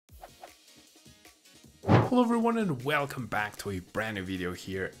Hello everyone and welcome back to a brand new video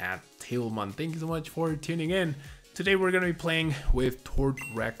here at tablemon. Thank you so much for tuning in. Today we're going to be playing with Tord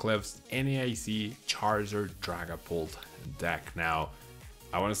Reklev's NAIC Charizard Dragapult deck. Now,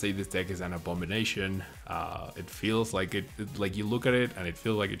 I want to say this deck is an abomination. It feels like like you look at it and it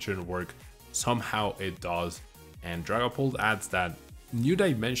feels like it shouldn't work. Somehow it does. And Dragapult adds that new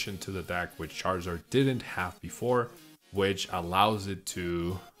dimension to the deck which Charizard didn't have before, which allows it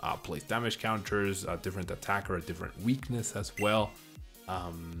to place damage counters, a different attack or a different weakness as well.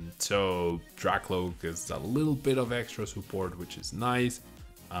 So Drakloak is a little bit of extra support, which is nice.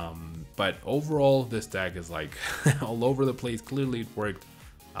 But overall, this deck is like all over the place. Clearly it worked.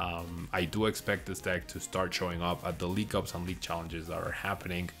 I do expect this deck to start showing up at the League Ups and League Challenges that are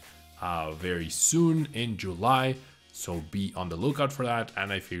happening very soon in July. So be on the lookout for that,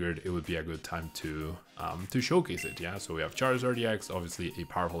 and I figured it would be a good time to showcase it. Yeah, so we have Charizard EX, obviously a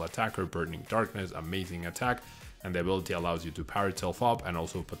powerful attacker, Burning Darkness, amazing attack, and the ability allows you to power itself up and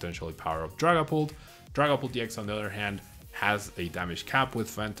also potentially power up Dragapult. Dragapult EX, on the other hand, has a damage cap with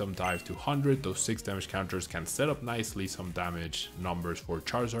Phantom Dive to 100. Those 6 damage counters can set up nicely some damage numbers for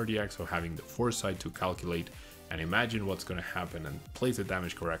Charizard EX, so having the foresight to calculate and imagine what's going to happen and place the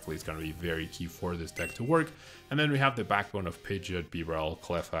damage correctly is going to be very key for this deck to work. And then we have the backbone of Pidgeot, Bibarel,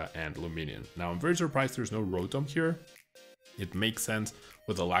 Cleffa, and Lumineon. Now I'm very surprised there's no Rotom here. It makes sense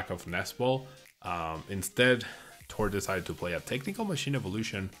with the lack of Nest Ball. Instead, Tord decided to play a Technical Machine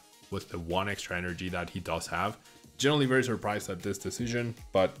Evolution with the 1 extra energy that he does have. Generally very surprised at this decision,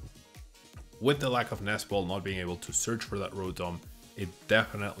 but with the lack of Nest Ball, not being able to search for that Rotom, it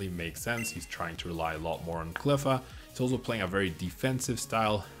definitely makes sense. He's trying to rely a lot more on Cleffa. He's also playing a very defensive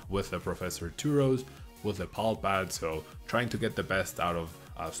style with the Professor Turos, with the Pal Pad, so trying to get the best out of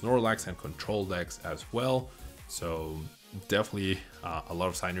Snorlax and control decks as well. So definitely a lot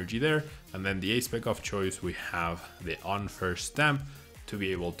of synergy there. And then the ace spec of choice, we have the Unfair Stamp to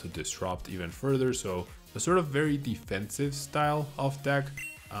be able to disrupt even further. So a sort of very defensive style of deck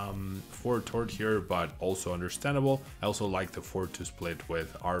for Tord here, but also understandable. I also like the 4-2 split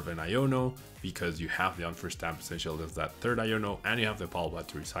with Arven Iono because you have the Unfair Stamp essentially as that third Iono, and you have the Pal Pad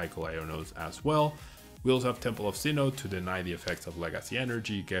to recycle Ionos as well. We also have Temple of Sinnoh to deny the effects of Legacy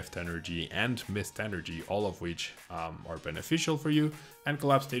Energy, Gift Energy, and Mist Energy, all of which are beneficial for you. And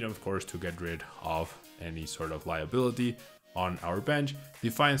Collapsed Stadium, of course, to get rid of any sort of liability on our bench.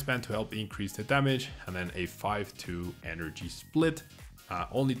 Defiance Band to help increase the damage, and then a 5-2 energy split.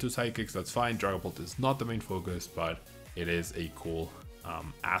 Only 2 Psychics, that's fine. Dragapult is not the main focus, but it is a cool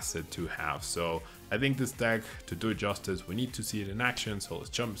asset to have. So I think this deck, to do it justice, we need to see it in action. So let's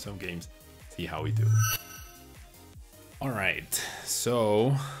jump some games, see how we do. Alright,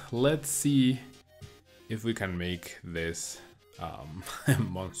 so let's see if we can make this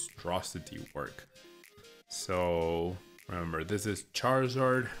monstrosity work. So remember, this is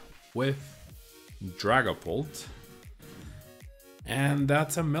Charizard with Dragapult. And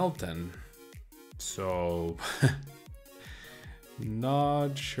that's a Melton. So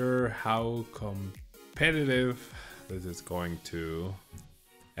not sure how competitive this is going to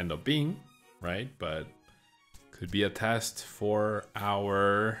end up being, right? But could be a test for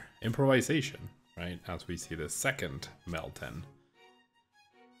our improvisation, right? As we see the second Melton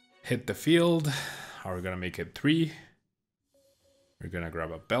hit the field. Are we gonna make it 3? We're gonna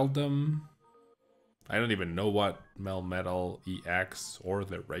grab a Beldum. I don't even know what Melmetal EX or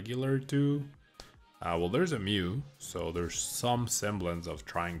the regular do. Well, there's a Mew, so there's some semblance of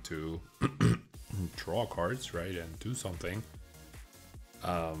trying to draw cards, right, and do something.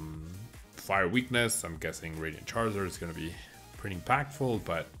 Fire weakness, I'm guessing Radiant Charizard is going to be pretty impactful,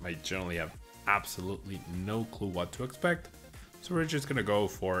 but I generally have absolutely no clue what to expect. So we're just going to go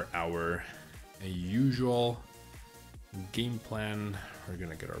for our usual game plan. We're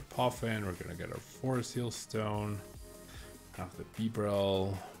gonna get our Poffin, we're gonna get our Force Seal Stone, have the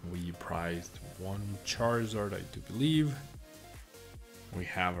Bibarel. We prized 1 Charizard, I do believe. We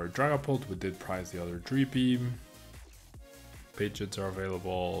have our Dragapult, we did prize the other Dreepy. Pidgeots are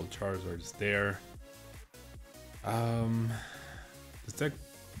available, Charizard is there. This deck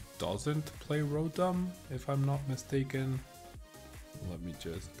doesn't play Rotom, if I'm not mistaken. Let me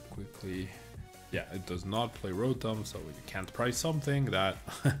just quickly... Yeah, it does not play Rotom, so you can't price something that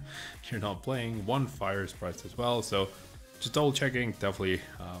you're not playing. 1 Fire is priced as well, so just double checking. Definitely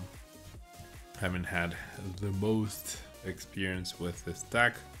haven't had the most experience with this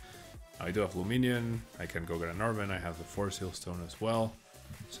deck. I do have Lumineon, I can go get an Arven, I have the Force Seal Stone as well.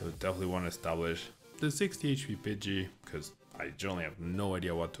 So definitely want to establish the 60 HP Pidgey, because I generally have no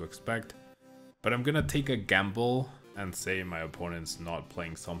idea what to expect. But I'm gonna take a gamble and say my opponent's not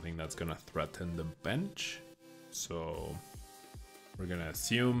playing something that's gonna threaten the bench. So we're gonna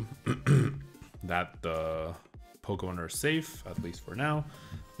assume that the Pokemon are safe, at least for now.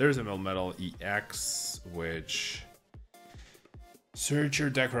 There's a Melmetal EX, which search your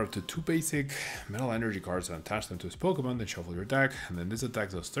deck for up to 2 basic metal energy cards and attach them to this Pokemon, then shuffle your deck, and then this attack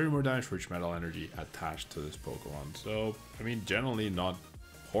does 30 more damage for each metal energy attached to this Pokemon. So, I mean, generally not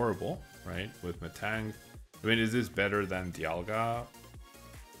horrible, right? With Metang. I mean, is this better than Dialga?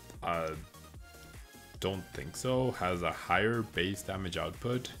 Don't think so. Has a higher base damage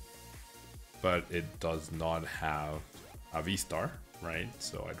output, but it does not have a V-Star, right?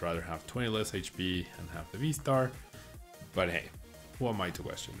 So I'd rather have 20 less HP and have the V-Star, but hey. Who am I to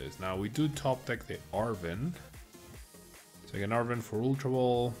question this? Now we do top deck the Arven. So I can Arven for Ultra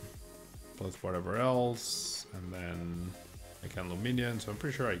Ball, plus whatever else, and then I can Lumineon, so I'm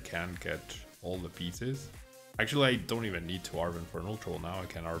pretty sure I can get all the pieces. Actually, I don't even need to Arven for an Ultra Ball now. I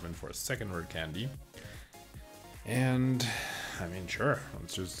can Arven for a second Rare Candy. And I mean, sure,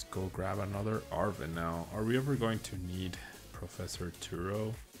 let's just go grab another Arven now. Are we ever going to need Professor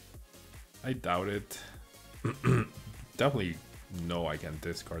Turo? I doubt it. Definitely no, I can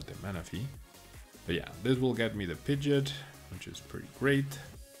discard the Manaphy. But yeah, this will get me the Pidgeot, which is pretty great.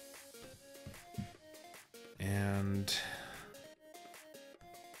 And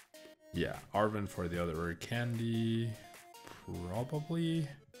yeah, Arven for the other Rare Candy, probably.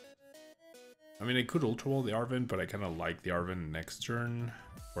 I mean, I could Ultra Ball the Arven, but I kind of like the Arven next turn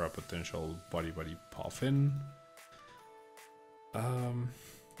for a potential Buddy-Buddy Poffin. I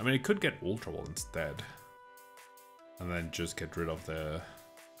mean, I could get Ultra Ball instead. And then just get rid of the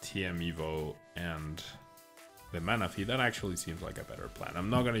TM Evo and the Manaphy. That actually seems like a better plan.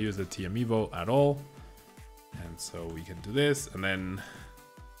 I'm not going to use the TM Evo at all. And so we can do this. And then,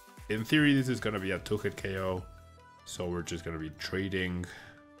 in theory, this is going to be a 2-hit KO. So we're just going to be trading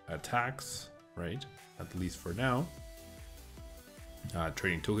attacks, right? At least for now.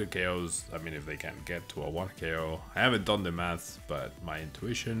 Trading 2-hit KOs, I mean, if they can get to a 1 KO. I haven't done the maths, but my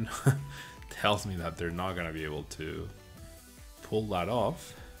intuition tells me that they're not going to be able to pull that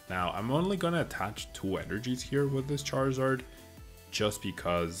off. Now, I'm only going to attach 2 energies here with this Charizard, just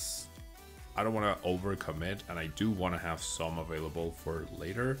because I don't want to overcommit, and I do want to have some available for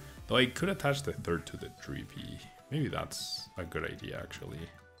later. Though I could attach the third to the Dreepy. Maybe that's a good idea, actually.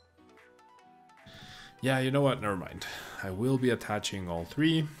 Yeah, you know what? Never mind. I will be attaching all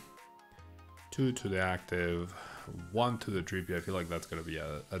 3. 2 to the active, 1 to the Dreepy. I feel like that's going to be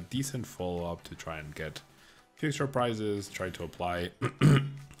a decent follow-up to try and get a few extra prizes, try to apply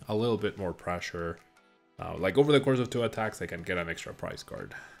a little bit more pressure. Like over the course of 2 attacks, I can get an extra prize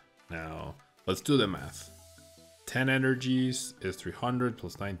card. Now, let's do the math. 10 energies is 300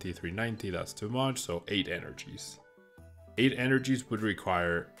 plus 90, 390. That's too much, so 8 energies. 8 energies would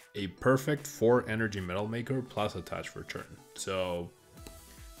require a perfect 4 energy Metal Maker plus attach for turn. So,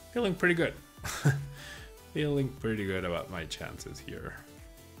 feeling pretty good. Feeling pretty good about my chances here.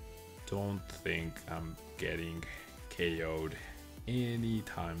 Don't think I'm getting KO'd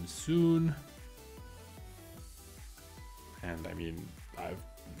anytime soon. And I mean, I've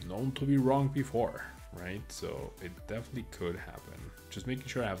known to be wrong before, right? So it definitely could happen. Just making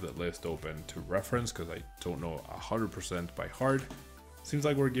sure I have the list open to reference, because I don't know 100% by heart. Seems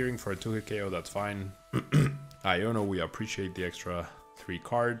like we're gearing for a 2-hit KO, that's fine. Iono, we appreciate the extra 3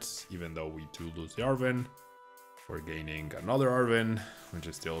 cards, even though we do lose the Arven. We're gaining another Arven, which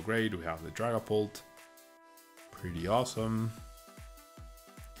is still great. We have the Dragapult. Pretty awesome.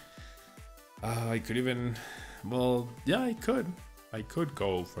 I could even... Well, yeah, I could. I could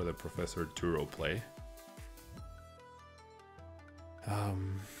go for the Professor Turo play.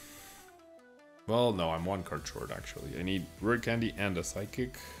 Well, no, I'm 1 card short, actually. I need Rare Candy and a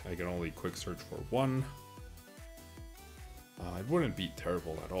Psychic. I can only quick search for 1. It wouldn't be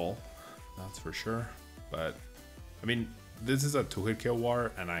terrible at all, that's for sure. But, I mean, this is a 2-hit kill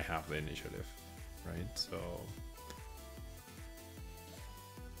war, and I have the initiative, right? So,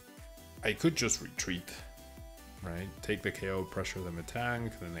 I could just retreat, right? Take the KO, pressure them a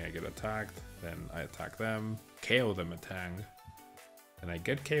tank, then I get attacked, then I attack them, KO them a tank, and I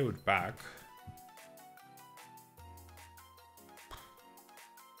get KO'd back.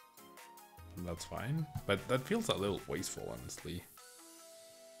 That's fine, but that feels a little wasteful, honestly.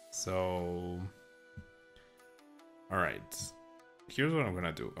 So, alright, here's what I'm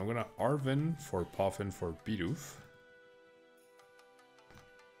gonna do. I'm gonna Arven for Poffin for Bidoof.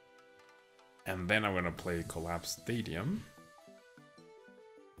 And then I'm gonna play Collapsed Stadium.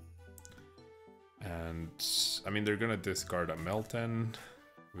 And, I mean, they're gonna discard a Melton,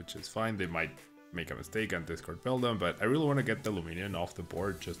 which is fine. They might make a mistake and discard Beldum, but I really want to get the Lumineon off the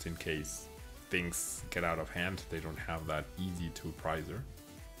board just in case things get out of hand. They don't have that easy to prizer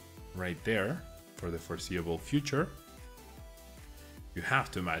right there for the foreseeable future. You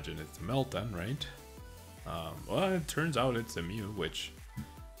have to imagine it's a Meltan, right? Well, it turns out it's a Mew, which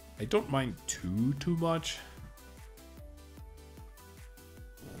I don't mind too much.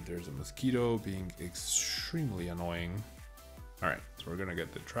 And there's a Mosquito being extremely annoying. Alright, so we're gonna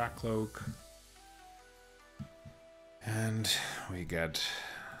get the Drakloak. And we get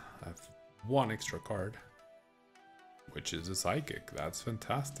one extra card, which is a Psychic. That's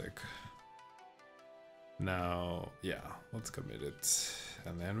fantastic. Now, yeah, let's commit it.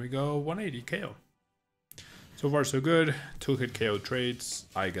 And then we go 180 KO. So far so good. 2-hit KO trades.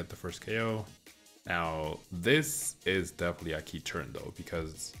 I get the first KO. Now, this is definitely a key turn though,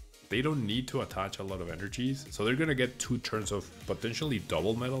 because they don't need to attach a lot of energies. So they're gonna get 2 turns of potentially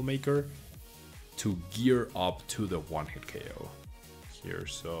double Metal Maker to gear up to the 1-hit KO here.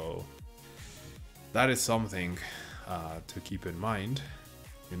 So that is something to keep in mind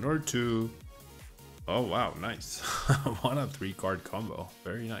in order to... Oh wow, nice. 1 of 3 card combo.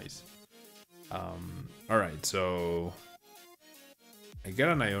 Very nice. Alright, so I get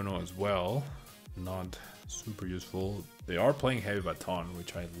an Iono as well. Not super useful. They are playing Heavy Baton,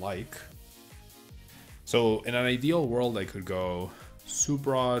 which I like. So in an ideal world, I could go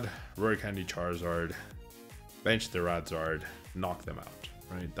Subrod, Rare Candy Charizard, bench the Radzard, knock them out,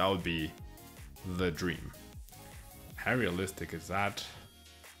 right? That would be the dream. How realistic is that?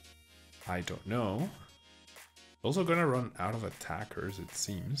 I don't know. Also gonna run out of attackers, it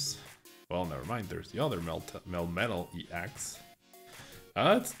seems. Well, never mind, there's the other Melmetal EX.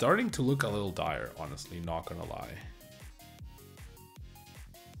 It's starting to look a little dire, honestly, not gonna lie.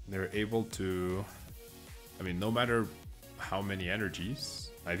 They're able to... I mean, no matter how many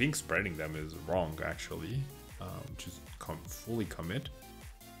energies, I think spreading them is wrong, actually. Just fully commit.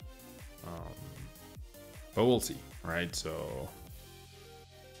 But we'll see, right? So...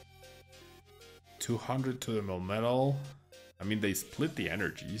 200 to the Melmetal. I mean, they split the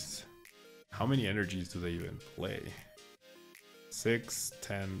energies. How many energies do they even play? 6,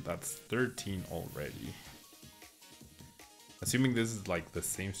 10, that's 13 already. Assuming this is like the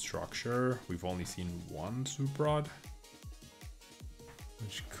same structure, we've only seen one Subrod,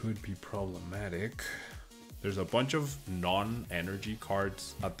 which could be problematic. There's a bunch of non-energy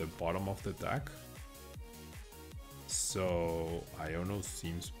cards at the bottom of the deck. So Iono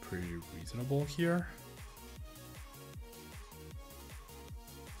seems pretty reasonable here.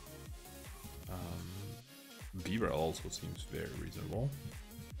 Bibarel also seems very reasonable.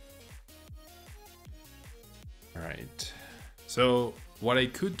 Alright. So what I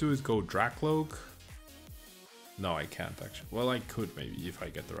could do is go Drakloak. No, I can't actually. Well, I could maybe if I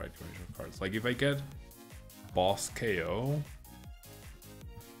get the right combination of cards. Like if I get Boss KO.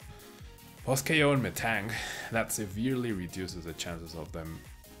 Boss KO and Metang, that severely reduces the chances of them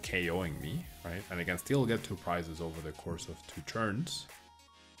KOing me, right? And I can still get 2 prizes over the course of 2 turns.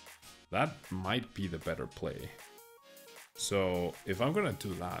 That might be the better play. So if I'm gonna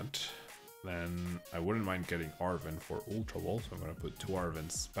do that, then I wouldn't mind getting Arven for Ultra Ball. So I'm gonna put 2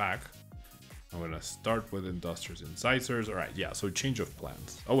 Arvens back. I'm gonna start with Industrious Incisors. Alright, yeah, so change of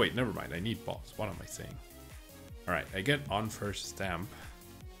plans. Oh wait, never mind, I need Boss. What am I saying? Alright, I get Unfair Stamp.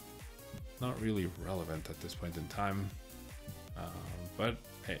 Not really relevant at this point in time. But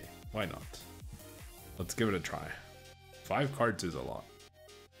hey, why not? Let's give it a try. 5 cards is a lot.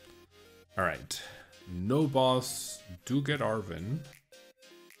 Alright, no Boss, do get Arven.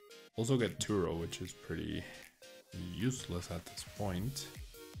 Also get Turo, which is pretty useless at this point.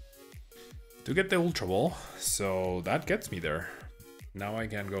 Do get the Ultra Ball, so that gets me there. Now I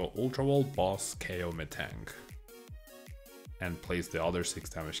can go Ultra Ball, Boss, KO, Metang. And place the other 6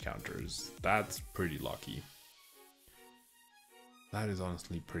 damage counters. That's pretty lucky. That is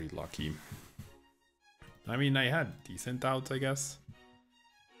honestly pretty lucky. I mean, I had decent outs, I guess.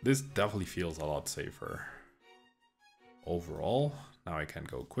 This definitely feels a lot safer. Overall, now I can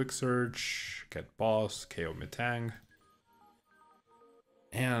go Quick Search, get Boss, KO Metang.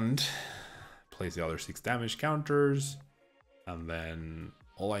 And place the other 6 damage counters. And then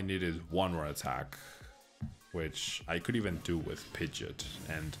all I need is 1 more attack, which I could even do with Pidgeot.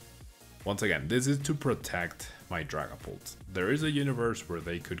 And once again, this is to protect my Dragapult. There is a universe where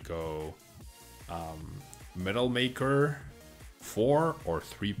they could go Metal Maker 4 or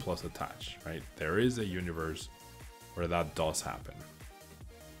 3+ attach, right? There is a universe where that does happen.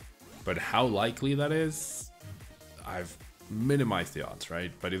 But how likely that is, I've minimized the odds,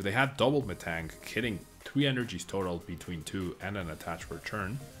 right? But if they had double Metang, hitting 3 energies total between 2 and an attach per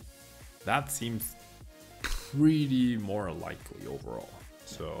turn, That seems pretty more likely overall.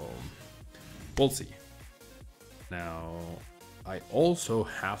 So we'll see. Now, I also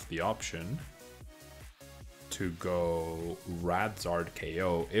have the option to go Radzard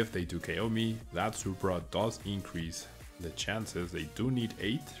KO. If they do KO me, that Supra does increase the chances. They do need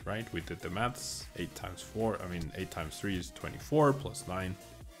 8, right? We did the maths. 8 times 4, I mean 8 times 3 is 24 plus 9,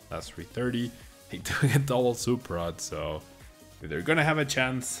 that's 330. They do get double Supra, so if they're gonna have a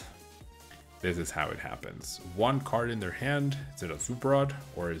chance, this is how it happens. One card in their hand. Is it a Super Rod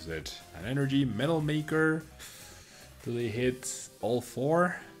or is it an energy? Metal Maker. Do they hit all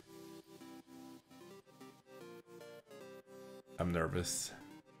 4? I'm nervous.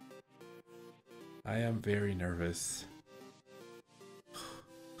 I am very nervous.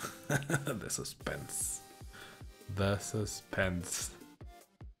 The suspense. The suspense.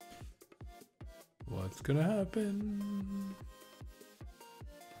 What's gonna happen?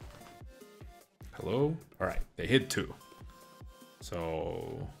 Hello? Alright, they hit 2.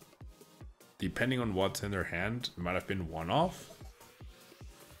 So, depending on what's in their hand, it might have been 1 off.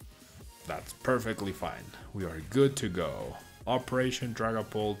 That's perfectly fine. We are good to go. Operation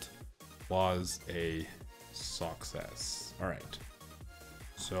Dragapult was a success. Alright.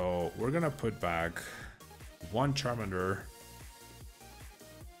 So, we're gonna put back 1 Charmander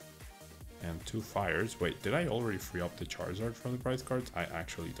and 2 Fires. Wait, did I already free up the Charizard from the prize cards? I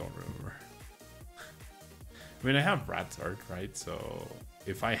actually don't remember. I mean, I have Radzard, right? So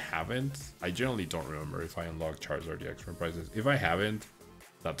if I haven't, I generally don't remember if I unlock Charizard EX from prizes. If I haven't,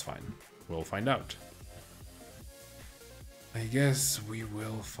 that's fine. We'll find out. I guess we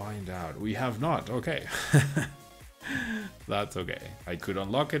will find out. We have not. Okay. That's okay. I could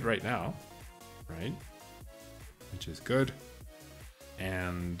unlock it right now, right? Which is good.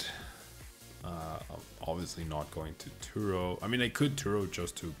 And obviously not going to Turo. I mean, I could Turo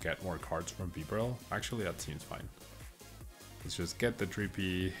just to get more cards from Bibarel. Actually, that seems fine. Let's just get the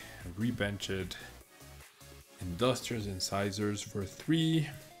Dreepy, rebench it. Industrious Incisors for 3.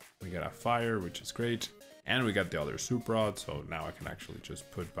 We got a Fire, which is great. And we got the other Super Rod, so now I can actually just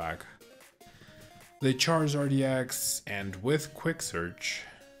put back the Charizard EX. And with Quick Search,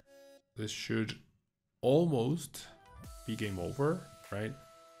 this should almost be game over, right?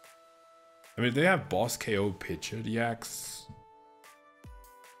 I mean, they have Boss KO Pidgeot EX.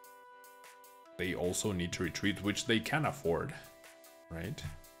 They also need to retreat, which they can afford, right?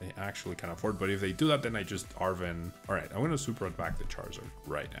 They actually can afford, but if they do that, then I just Arven. All right, I'm going to Super Rod back the Charizard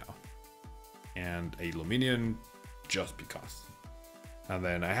right now. And a Lumineon, just because. And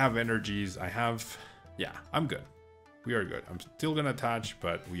then I have energies, I have... Yeah, I'm good. We are good. I'm still going to attach,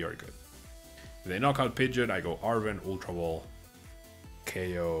 but we are good. If they knock out Pidgeot, I go Arven, Ultra Ball,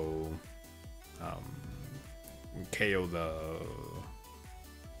 KO... KO the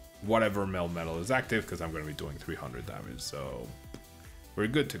whatever Melmetal is active, because I'm going to be doing 300 damage, so we're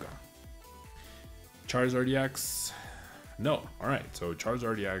good to go. Charizard EX, no. Alright, so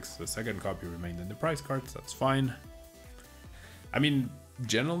Charizard EX, the second copy remained in the prize cards, that's fine. I mean,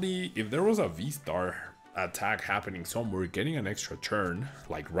 generally, if there was a V-Star attack happening somewhere, getting an extra turn,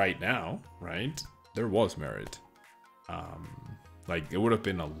 like right now, right, there was merit. Like, it would have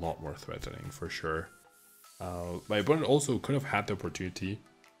been a lot more threatening, for sure. My opponent also could have had the opportunity,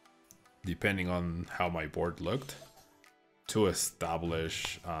 depending on how my board looked, to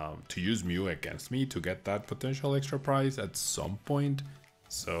establish, to use Mew against me to get that potential extra prize at some point.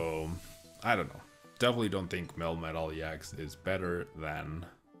 So, I don't know. Definitely don't think Melmetal EX is better than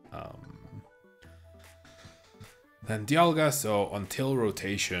Dialga. So until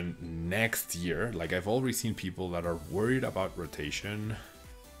rotation next year, like I've already seen people that are worried about rotation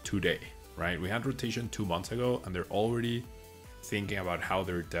today, right? We had rotation 2 months ago and they're already thinking about how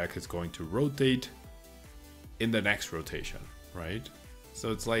their deck is going to rotate in the next rotation, right?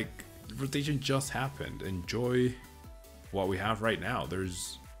 So it's like rotation just happened. Enjoy what we have right now.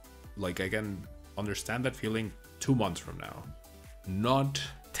 There's like, I can understand that feeling 2 months from now, not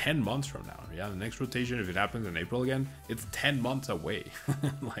 10 months from now. Yeah, the next rotation, if it happens in April again, it's 10 months away.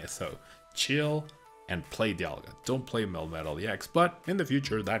 So chill and play Dialga. Don't play Melmetal EX, but in the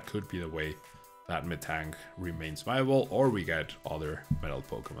future, that could be the way that Metang remains viable, or we get other metal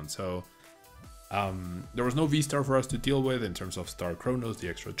Pokemon. So there was no V-Star for us to deal with in terms of Star Chronos, the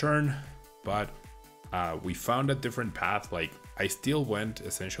extra turn, but we found a different path. Like, I still went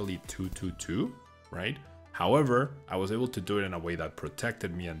essentially 2-2-2, right? However, I was able to do it in a way that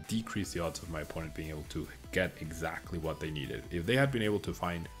protected me and decreased the odds of my opponent being able to get exactly what they needed. If they had been able to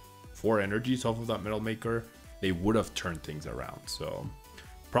find 4 energies off of that Metal Maker, they would have turned things around. So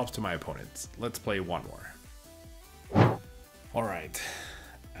props to my opponents. Let's play one more. All right.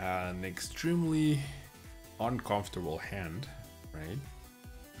 an extremely uncomfortable hand, right?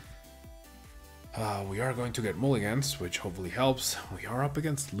 We are going to get mulligans, which hopefully helps. We are up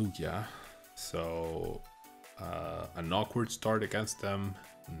against Lugia, so an awkward start against them,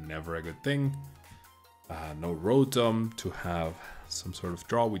 never a good thing. No Rotom to have some sort of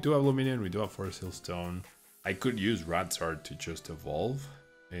draw. We do have Lumineon, we do have Forest Hill Stone. I could use Radzard to just evolve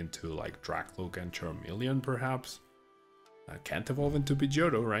into like Drakloak and Charmeleon perhaps. Can't evolve into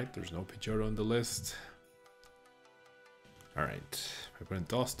Pidgeot, right? There's no Pidgeot on the list. Alright, my opponent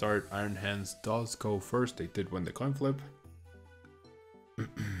does start. Iron Hands does go first. They did win the coin flip.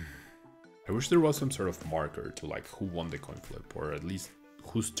 I wish there was some sort of marker to like who won the coin flip, or at least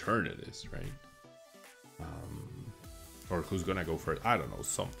whose turn it is, right? Or who's gonna go first. I don't know,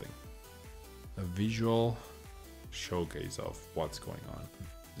 something. A visual showcase of what's going on.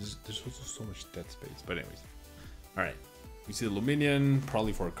 There's also so much dead space, but anyways. Alright, we see the Lumineon,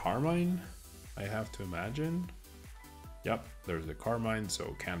 probably for Carmine, I have to imagine. Yep, there's the Carmine,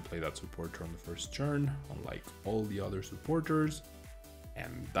 so can't play that supporter on the first turn, unlike all the other supporters.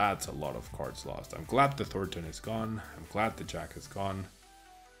 And that's a lot of cards lost. I'm glad the Thornton is gone. I'm glad the Jack is gone.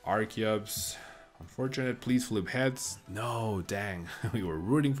 Archeops, unfortunate. Please flip heads. No, dang. We were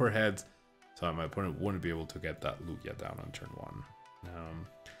rooting for heads, so my opponent wouldn't be able to get that Lugia down on turn 1.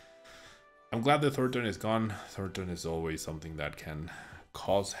 I'm glad the Thornton is gone. Thornton is always something that can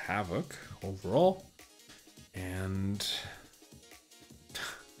cause havoc overall. And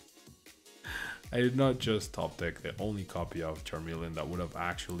I did not just top deck the only copy of Charmeleon that would have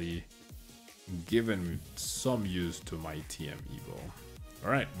actually given some use to my TM Evo.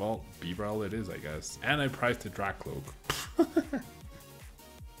 Alright, well, Bibarel it is, I guess. And I priced the Drakloak.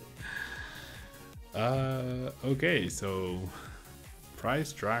 Okay, so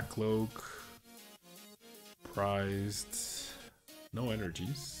priced Drakloak, priced no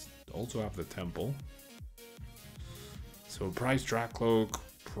energies, also have the Temple. So priced Drakloak,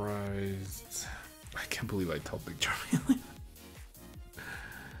 priced, I can't believe I top decked Charmeleon.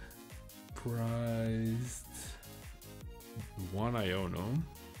 Priced one Iono,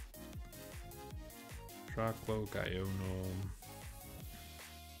 Drakloak, Iono.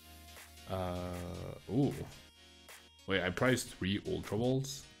 Ooh. Wait, I priced 3 Ultra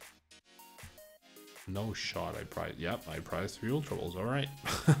Balls? No shot, I priced 3 Ultra Balls, alright.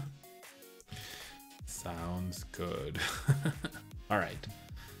 Sounds good. Alright.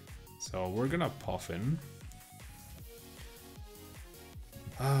 So we're gonna Poffin.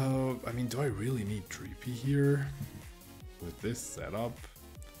 I mean, do I really need Dreepy here? With this setup?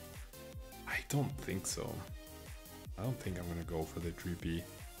 I don't think so. I don't think I'm gonna go for the Dreepy.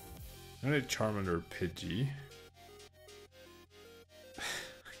 I'm gonna Charmander Pidgey. I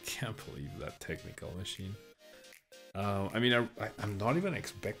can't believe that technical machine. I mean, I'm not even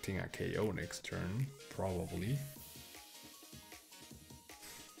expecting a KO next turn, probably.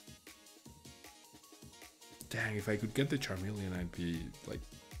 Dang, if I could get the Charmeleon, I'd be like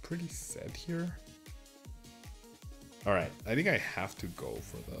pretty set here. Alright, I think I have to go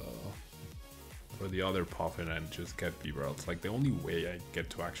for the other Poffin and just get Bibarel. It's like the only way I get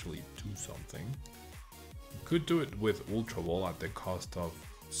to actually do something. Could do it with Ultra Ball at the cost of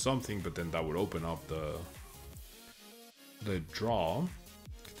something, but then that would open up the draw.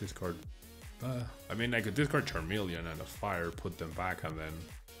 Discard. I mean, I could discard Charmeleon and a fire, put them back, and then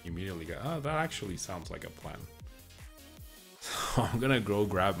immediately get. Oh, that actually sounds like a plan. So I'm gonna go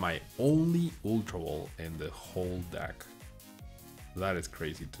grab my only Ultra Ball in the whole deck. That is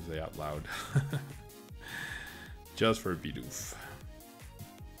crazy to say out loud. Just for Bidoof.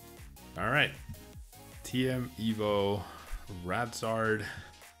 Alright. TM Evo Radzard.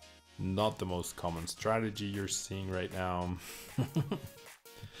 Not the most common strategy you're seeing right now.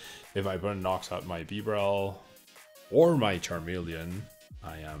 If I burn knocks out my Bibarel or my Charmeleon,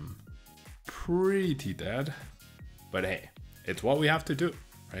 I am pretty dead. But hey, it's what we have to do,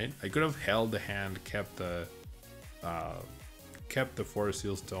 right? I could have held the hand, kept the Forest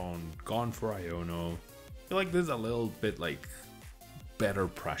Hill Stone, gone for Iono. I feel like this is a little bit like better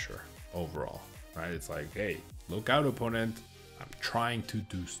pressure overall, right? It's like, hey, look out, opponent. I'm trying to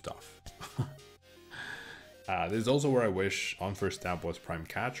do stuff. This is also where I wish Unfair Stamp was Prime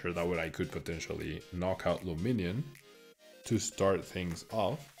Catcher. That way I could potentially knock out Lumineon to start things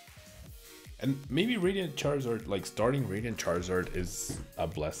off. And maybe Radiant Charizard, like starting Radiant Charizard is a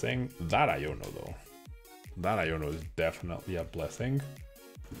blessing. That Iono though. That Iono is definitely a blessing.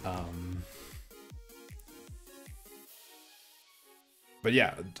 But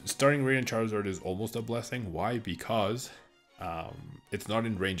yeah, starting Radiant Charizard is almost a blessing. Why? Because it's not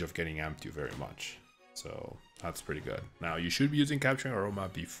in range of getting amped you very much. So that's pretty good. Now you should be using Capturing Aroma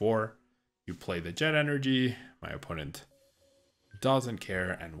before you play the Jet Energy. My opponent doesn't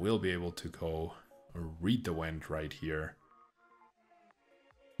care and will be able to go read the wind right here.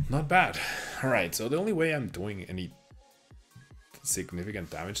 Not bad. Alright, so the only way I'm doing any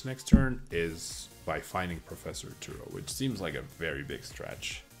significant damage next turn is by finding Professor Turo, which seems like a very big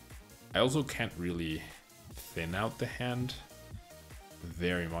stretch. I also can't really thin out the hand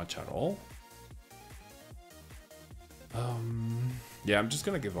very much at all. Yeah, I'm just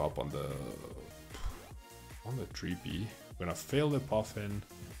gonna give up on the Dreepy. I'm gonna fail the Poffin,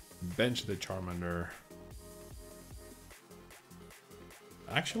 bench the Charmander.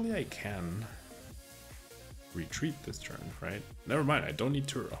 Actually, I can retreat this turn, right? Never mind, I don't need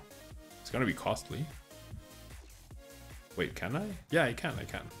Turo. It's gonna be costly. Wait, can I? Yeah, I can.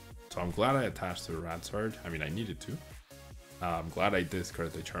 So I'm glad I attached to the Radsword. I mean, I needed to. I'm glad I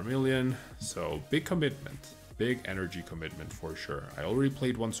discarded the Charmeleon. So big commitment, big energy commitment for sure. I already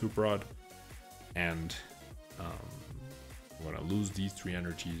played one Super Rod, and I'm gonna lose these 3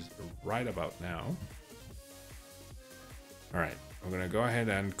 energies right about now. All right, I'm gonna go ahead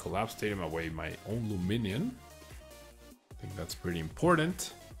and Collapsed Stadium away my own Lumineon. I think that's pretty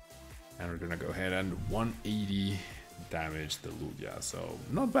important. And we're gonna go ahead and 180 damage the Lugia. So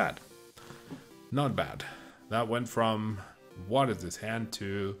not bad. Not bad. That went from what is this hand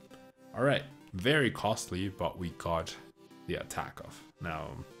to, all right, very costly, but we got the attack off. Now,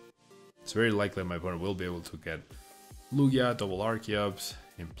 it's very likely my opponent will be able to get Lugia, double Archeops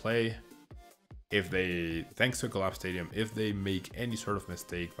in play. If they, thanks to Collapsed Stadium, if they make any sort of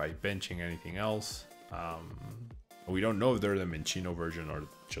mistake by benching anything else, we don't know if they're the Minccino version or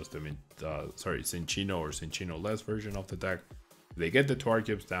just the Cinccino or Cinccino-less version of the deck. If they get the 2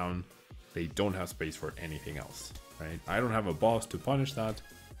 Archeops down, they don't have space for anything else, right? I don't have a boss to punish that.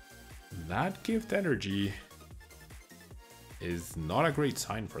 That gift energy is not a great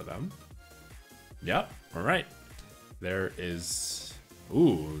sign for them. Yeah, all right. There is,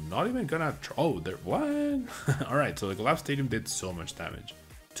 ooh, not even gonna, oh, there, what? All right, so the Collapsed Stadium did so much damage.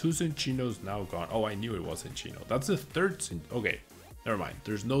 2 Cinccinos now gone. Oh, I knew it was Cinccino. That's the 3rd okay, never mind.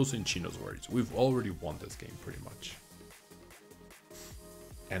 There's no Cinccinos worries. We've already won this game pretty much.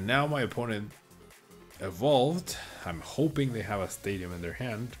 And now my opponent evolved. I'm hoping they have a Stadium in their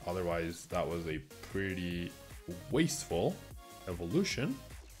hand. Otherwise, that was a pretty wasteful evolution.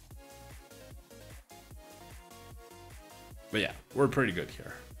 But yeah, we're pretty good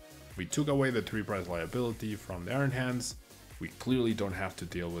here. We took away the 3 prize liability from the Iron Hands. We clearly don't have to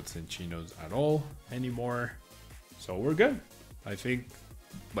deal with Cinccinos at all anymore. So we're good. I think,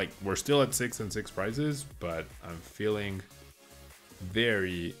 like, we're still at 6 and 6 prizes, but I'm feeling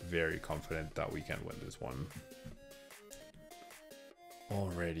very, very confident that we can win this one.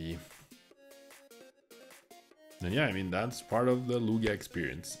 Alrighty. And yeah, I mean, that's part of the Lugia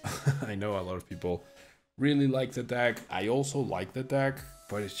experience. I know a lot of people really like the deck. I also like the deck,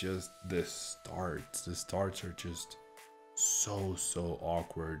 but it's just the starts. The starts are just so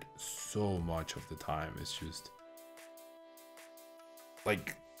awkward so much of the time. It's just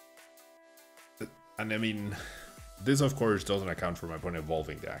like, and I mean, this of course doesn't account for my opponent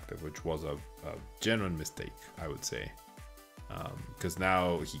evolving the active, which was a genuine mistake, I would say, because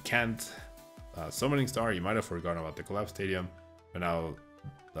now he can't Summoning Star. He might have forgotten about the Collapsed Stadium, but now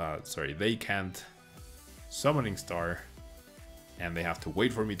they can't Summoning Star, and they have to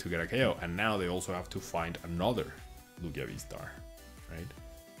wait for me to get a KO, and now they also have to find another Lugia V-Star, right?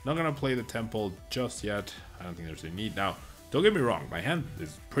 Not gonna play the Temple just yet. I don't think there's a need. Now, don't get me wrong, my hand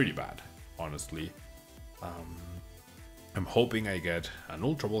is pretty bad, honestly. I'm hoping I get an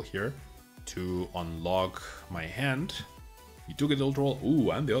Ultra Ball here to unlock my hand. He took it Ultra Ball,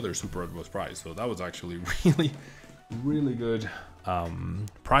 ooh, and the other Super Rod was prized, so that was actually really good.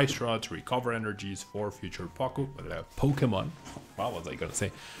 Prize draw to recover energies for future Pokemon. What was I gonna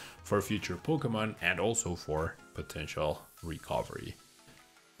say? For future Pokemon, and also for potential recovery.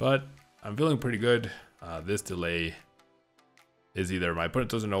 But I'm feeling pretty good. This delay is either my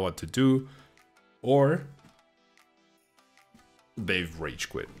opponent doesn't know what to do, or they've rage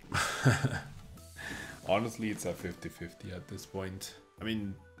quit. Honestly, it's a 50-50 at this point. I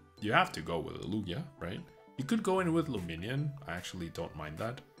mean, you have to go with a Lugia, right? You could go in with Lumineon. I actually don't mind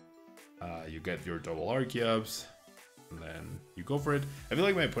that. You get your double Archeops, and then you go for it. I feel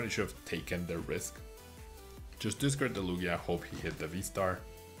like my opponent should have taken the risk. Just discard the Lugia, hope he hit the V-Star.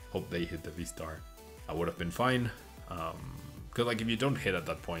 Hope they hit the V-Star. I would have been fine. Because like if you don't hit at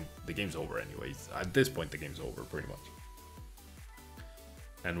that point, the game's over anyways. At this point, the game's over pretty much.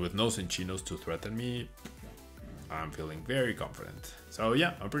 And with no Cinccinos to threaten me, I'm feeling very confident. So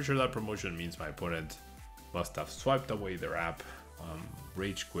yeah, I'm pretty sure that promotion means my opponent must have swiped away their app,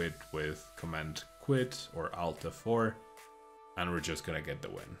 rage quit with command quit or alt F4, and we're just gonna get the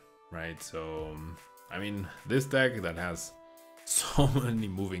win, right? So I mean, this deck that has so many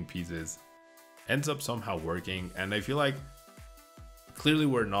moving pieces ends up somehow working, and I feel like clearly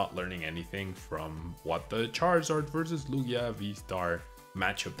we're not learning anything from what the Charizard versus Lugia V-Star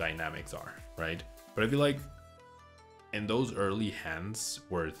matchup dynamics are, right? But I feel like in those early hands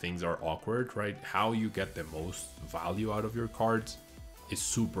where things are awkward, right, how you get the most value out of your cards is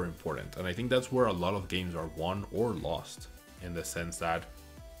super important. And I think that's where a lot of games are won or lost, in the sense that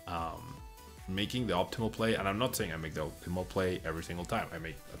making the optimal play, and I'm not saying I make the optimal play every single time. I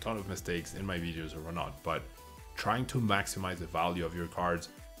make a ton of mistakes in my videos or whatnot, but trying to maximize the value of your cards,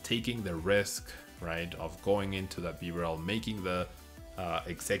 taking the risk, right, of going into that Bibarel, making the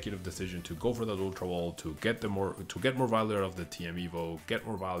executive decision to go for that Ultra Ball, to get more value out of the TM Evo, get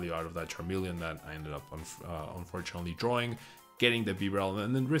more value out of that Charmeleon that I ended up unfortunately drawing, getting the Bibarel,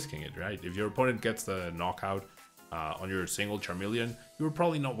 and then risking it, right? If your opponent gets the knockout on your single Charmeleon, you were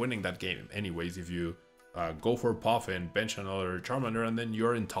probably not winning that game anyways if you go for Poffin, bench another Charmander, and then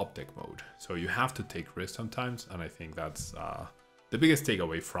you're in top deck mode. So you have to take risks sometimes, and I think that's the biggest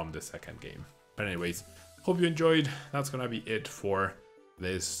takeaway from the second game. But anyways, hope you enjoyed. That's gonna be it for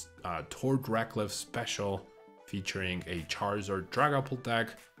this Tord Reklev special featuring a Charizard Dragapult deck.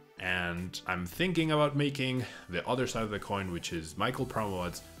 And I'm thinking about making the other side of the coin, which is Michael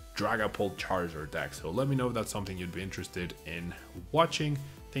Promote's Dragapult Charizard deck. So let me know if that's something you'd be interested in watching.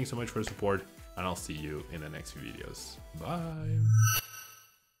 Thanks so much for the support, and I'll see you in the next few videos. Bye.